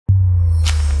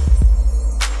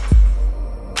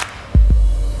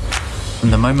From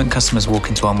the moment customers walk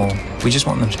into our mall, we just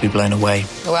want them to be blown away.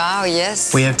 Wow,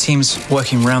 yes. We have teams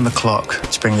working round the clock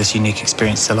to bring this unique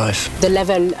experience to life. The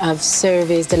level of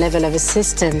service, the level of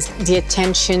assistance, the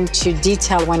attention to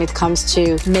detail when it comes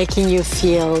to making you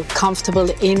feel comfortable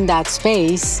in that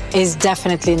space is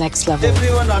definitely next level.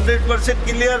 Everyone 100%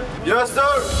 clear? Yes,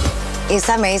 sir. It's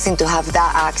amazing to have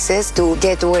that access to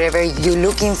get whatever you're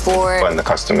looking for. And the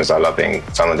customers are loving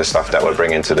some of the stuff that we're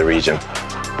bringing to the region.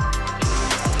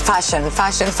 Fashion,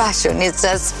 fashion, fashion. It's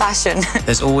just fashion.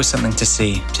 There's always something to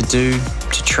see, to do,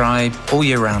 to try, all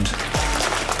year round.